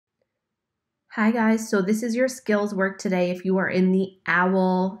Hi guys, so this is your skills work today if you are in the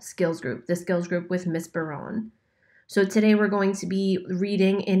OWL skills group, the skills group with Miss Barone. So today we're going to be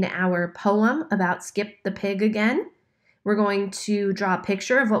reading in our poem about Skip the Pig again. We're going to draw a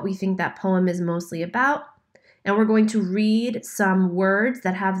picture of what we think that poem is mostly about, and we're going to read some words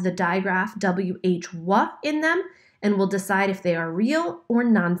that have the digraph WH-WA in them, and we'll decide if they are real or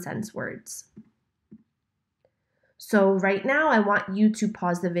nonsense words. So right now, I want you to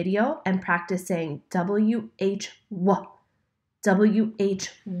pause the video and practice saying WH-WA,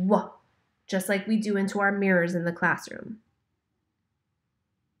 WH-WA, just like we do into our mirrors in the classroom.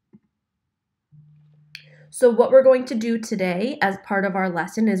 So what we're going to do today as part of our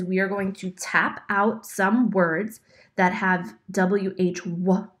lesson is we are going to tap out some words that have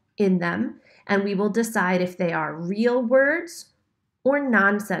WH-WA in them, and we will decide if they are real words or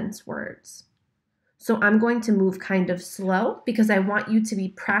nonsense words. So I'm going to move kind of slow because I want you to be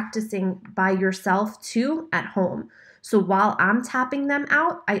practicing by yourself too at home. So while I'm tapping them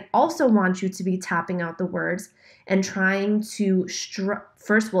out, I also want you to be tapping out the words and trying to,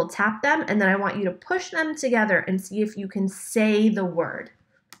 first we'll tap them and then I want you to push them together and see if you can say the word.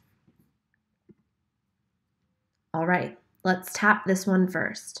 All right, let's tap this one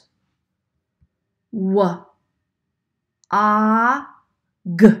first. W, A,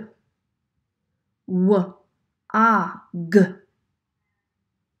 G. W, A, G.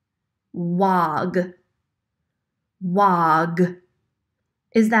 Wog, wog.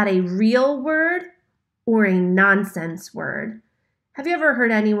 Is that a real word or a nonsense word? Have you ever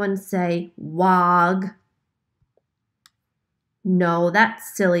heard anyone say wog? No,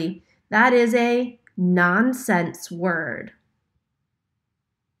 that's silly. That is a nonsense word.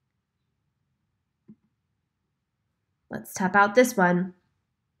 Let's tap out this one.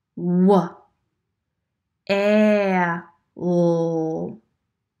 W, L.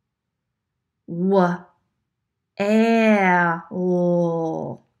 W,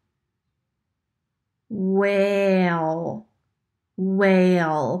 L. Whale,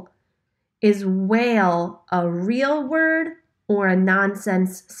 whale. Is whale a real word or a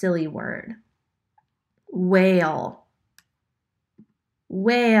nonsense silly word? Whale.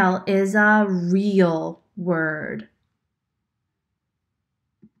 Whale is a real word.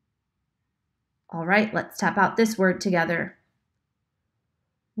 All right, let's tap out this word together.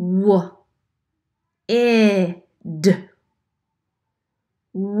 W, I, D.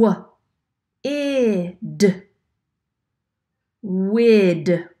 W, I, D.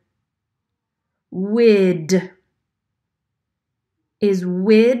 Wid, wid. Is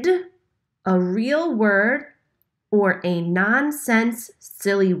wid a real word or a nonsense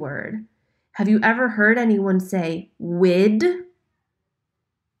silly word? Have you ever heard anyone say wid?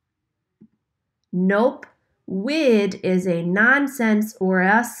 Nope. Wid is a nonsense or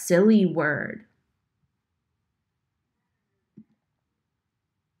a silly word.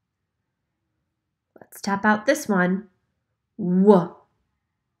 Let's tap out this one. W,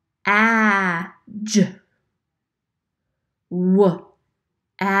 A, J. W,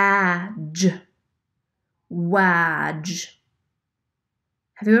 A, J. Waj.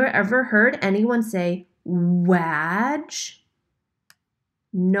 Have you ever heard anyone say waj?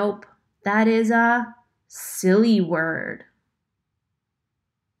 Nope. That is a silly word.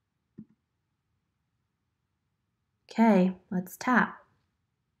 Okay, let's tap.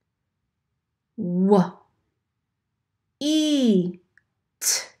 W, E,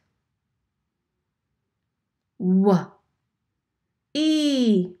 T. W,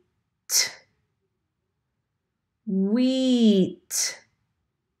 E, T. Wheat,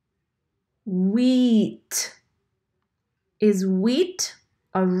 wheat. Is wheat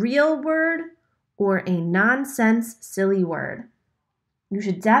a real word or a nonsense silly word? You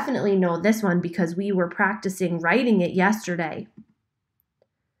should definitely know this one because we were practicing writing it yesterday.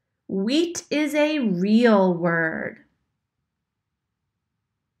 Wheat is a real word.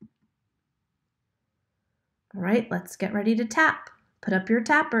 All right, let's get ready to tap. Put up your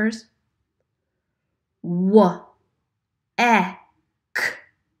tappers. W, E, K.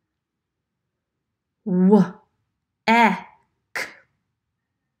 W, E, K.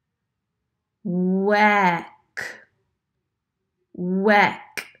 Whack,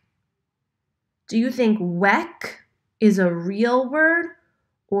 whack. Do you think weck is a real word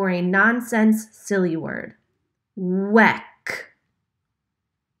or a nonsense silly word? Weck.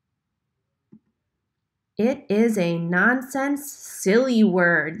 It is a nonsense silly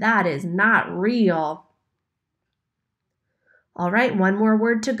word. That is not real. All right, one more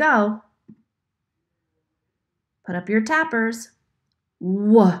word to go. Put up your tappers.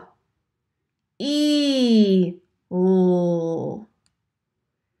 W, E, L.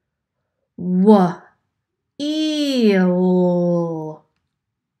 eel,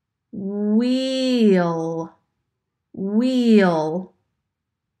 wheel, wheel.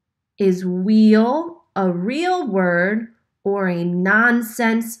 Is wheel a real word or a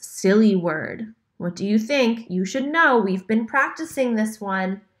nonsense, silly word? What do you think? You should know. We've been practicing this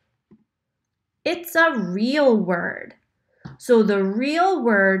one. It's a real word. So the real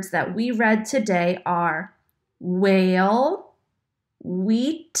words that we read today are whale,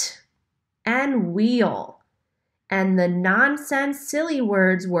 wheat, and wheel. And the nonsense, silly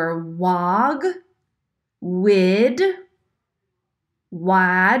words were wog, wid,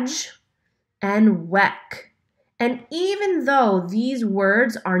 waj, and weck. And even though these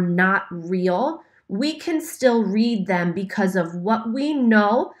words are not real, we can still read them because of what we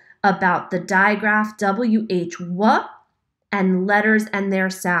know about the digraph WH and letters and their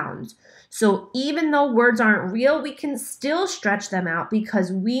sounds. So even though words aren't real, we can still stretch them out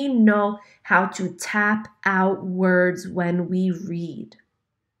because we know how to tap out words when we read.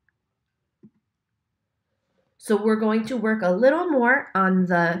 So we're going to work a little more on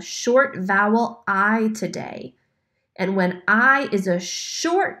the short vowel I today. And when I is a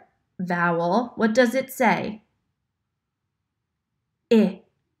short vowel, what does it say? I,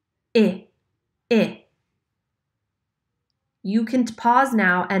 I, I. You can pause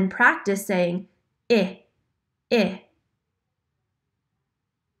now and practice saying I, I.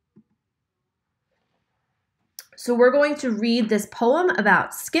 So we're going to read this poem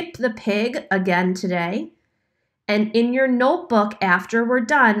about Skip the Pig again today. And in your notebook after we're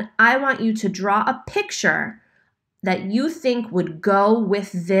done, I want you to draw a picture that you think would go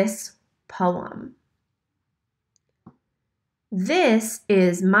with this poem. This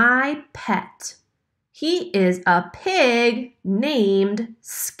is my pet. He is a pig named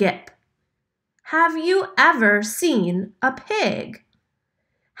Skip. Have you ever seen a pig?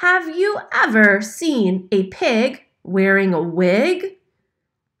 Have you ever seen a pig wearing a wig?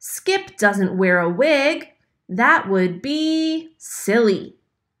 Skip doesn't wear a wig. That would be silly.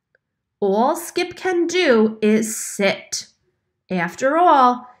 All Skip can do is sit. After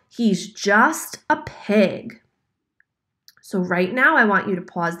all, he's just a pig. So right now, I want you to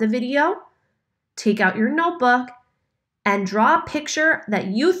pause the video, take out your notebook, and draw a picture that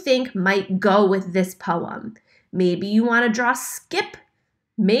you think might go with this poem. Maybe you want to draw Skip.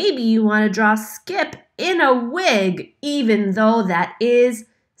 Maybe you want to draw Skip in a wig, even though that is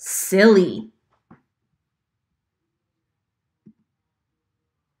silly.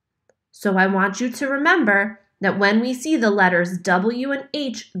 So I want you to remember that when we see the letters W and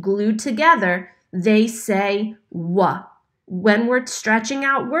H glued together, they say W. When we're stretching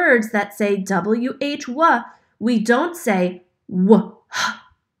out words that say WH W, we don't say W,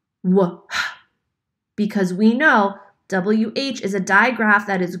 W, because we know WH is a digraph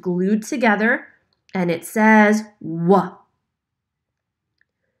that is glued together and it says W.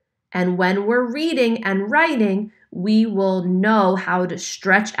 And when we're reading and writing, we will know how to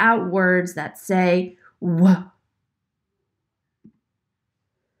stretch out words that say W.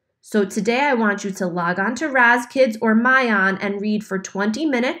 So today I want you to log on to Raz Kids or MyOn and read for 20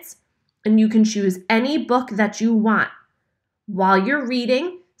 minutes, and you can choose any book that you want. While you're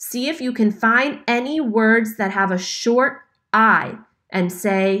reading, see if you can find any words that have a short I and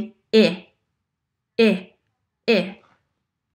say I, I, I.